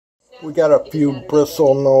We got a few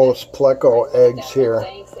Bristlenose Pleco eggs here.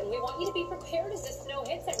 And we want you to be prepared as the snow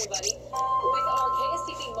hits everybody. With our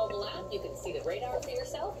KSTP mobile app, you can see the radar for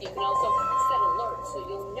yourself. You can also set alerts so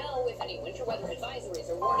you'll know if any winter weather advisories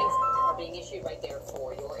or warnings are being issued right there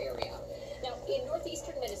for your area. Now, in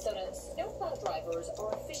northeastern Minnesota, snowplow drivers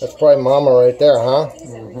are officially... That's probably Mama right there, huh?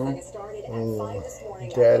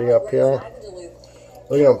 Daddy up here.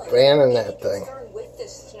 Look at him fanning that thing.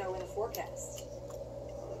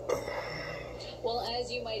 Well,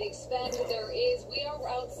 as you might expect, we are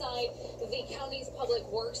outside the county's public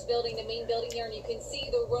works building, the main building here, and you can see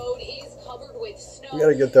the road is covered with snow. We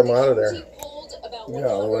gotta get them out of there. Yeah,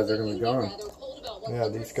 otherwise they're gonna be gone. Yeah,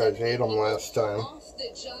 these guys ate them last time.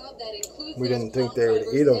 We didn't think they would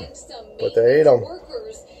eat them, but they ate them.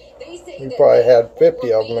 We probably had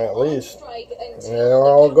 50 of them at least. And they're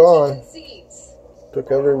all gone. Took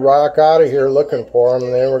every rock out of here looking for them,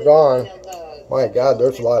 and they were gone. My God,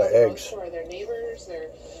 there's a lot of eggs.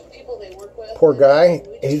 Poor guy,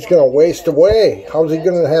 he's going to waste away. How's he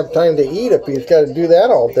going to have time to eat if he's got to do that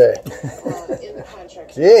all day?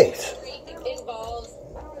 Jeez.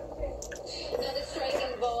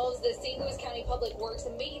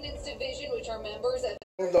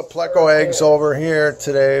 The Pleco eggs over here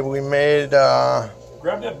today. We made,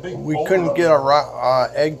 we couldn't get a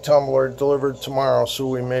egg tumbler delivered tomorrow, so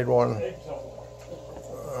we made one.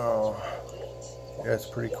 Yeah, it's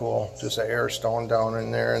pretty cool. Just an air stone down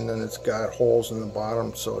in there, and then it's got holes in the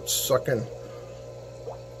bottom, so it's sucking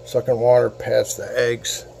water past the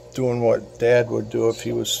eggs, doing what Dad would do if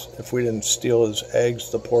we didn't steal his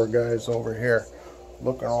eggs. The poor guy's over here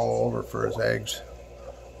looking all over for his eggs.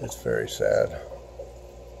 It's very sad.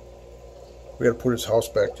 We got to put his house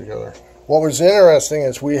back together. What was interesting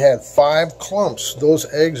is we had 5 clumps. Those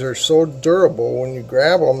eggs are so durable. When you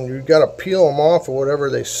grab them, you got to peel them off of whatever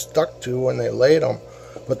they stuck to when they laid them.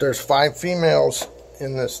 But there's 5 females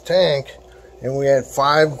in this tank, and we had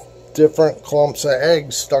 5 different clumps of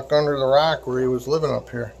eggs stuck under the rock where he was living up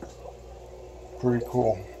here. Pretty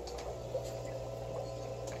cool.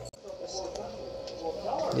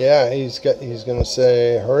 Yeah, he's gonna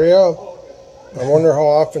say, hurry up. I wonder how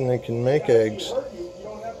often they can make eggs.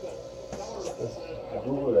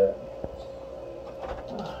 Google that.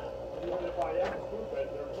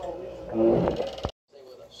 Stay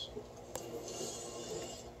with us.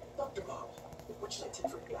 Dr. Bob, what should I take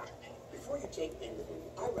for back pain? Before you take anything,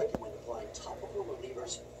 I recommend applying topical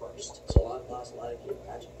relievers first. Salon Plus Lidocaine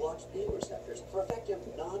patch blocks pain receptors for effective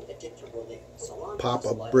non-addictive relief. Salon Pop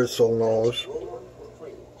a Bristlenose.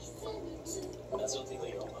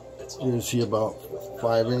 You see about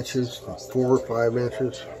 5 inches, 4 or 5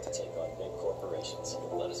 inches.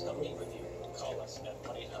 Let us come meet with you. Call us at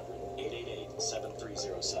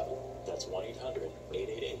 1-800-888-7307. That's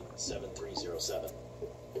 1-800-888-7307.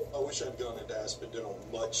 I wish I'd gone into Asphodel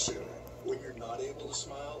much sooner. When you're not able to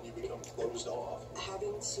smile, you become closed off.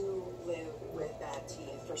 Having to live with bad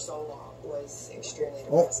teeth for so long was extremely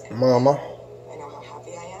depressing. Oh, Mama. I know how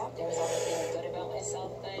happy I am. There was always feeling good about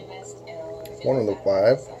myself, but I missed One of the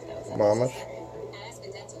 5 mamas.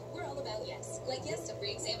 We're all about yes. Like yes to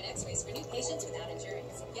free exam and x-rays for new patients without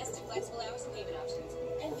insurance. Yes to flexible hours and payment options.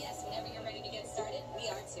 And yes, whenever you're ready to get started, we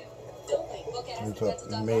are too. Don't wait. Book at There's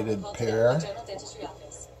a mated pair.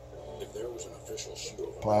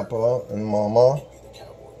 Papa and Mama.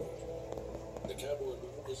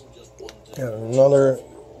 Got another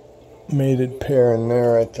mated pair in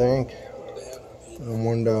there, I think. And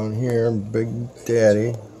one down here, Big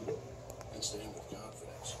Daddy.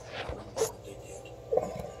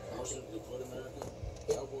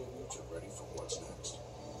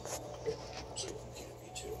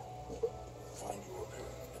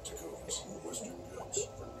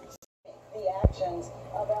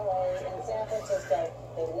 Of LA and San Francisco,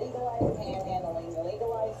 they legalized panhandling,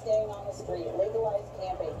 legalized staying on the street, legalized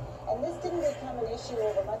camping. And this didn't become an issue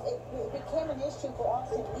over months. It became an issue for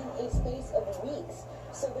Austin in a space of weeks.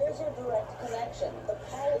 So there's your direct connection. The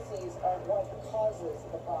policies are what causes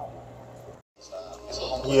the problem.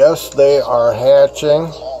 Yes, they are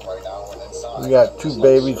hatching. We got 2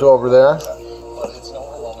 babies over there.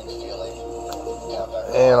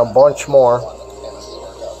 And a bunch more.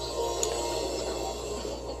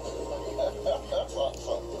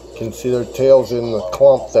 You can see their tails in the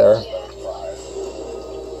clump there.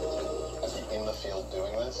 In the field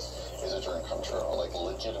doing this is a dream come true, like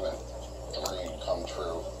legitimate dream come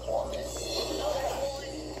true for me.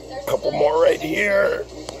 A couple more right here.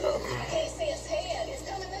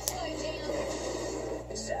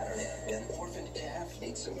 Saturday, an orphaned calf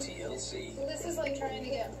needs some TLC. see. This is like trying to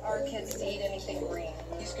get our kids to eat anything green.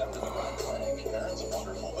 He's come to the Rat Clinic. Aaron's a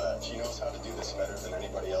wonderful vet. She knows how to do this better than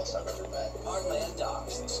anybody else I've ever met. Heartland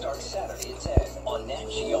Docs starts Saturday at 10 on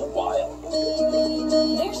Nat Geo Wild.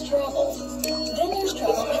 There's travel. Then there's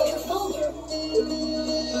travel with your folder.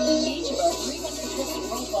 Each of our 300 trips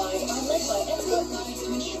worldwide are led by expert guides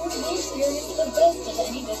to ensure you experience the best of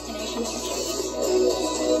any destination you choose.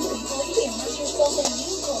 Completely immerse yourself in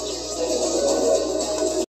new cultures.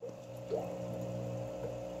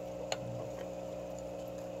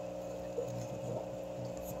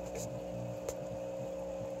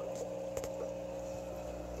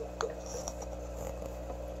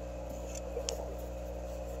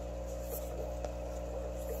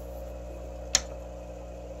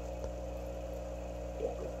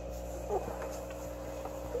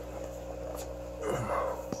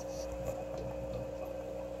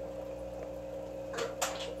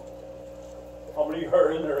 How many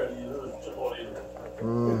are in there?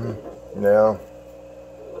 Yeah.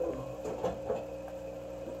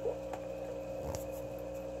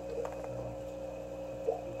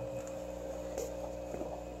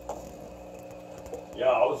 Yeah,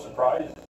 I was surprised.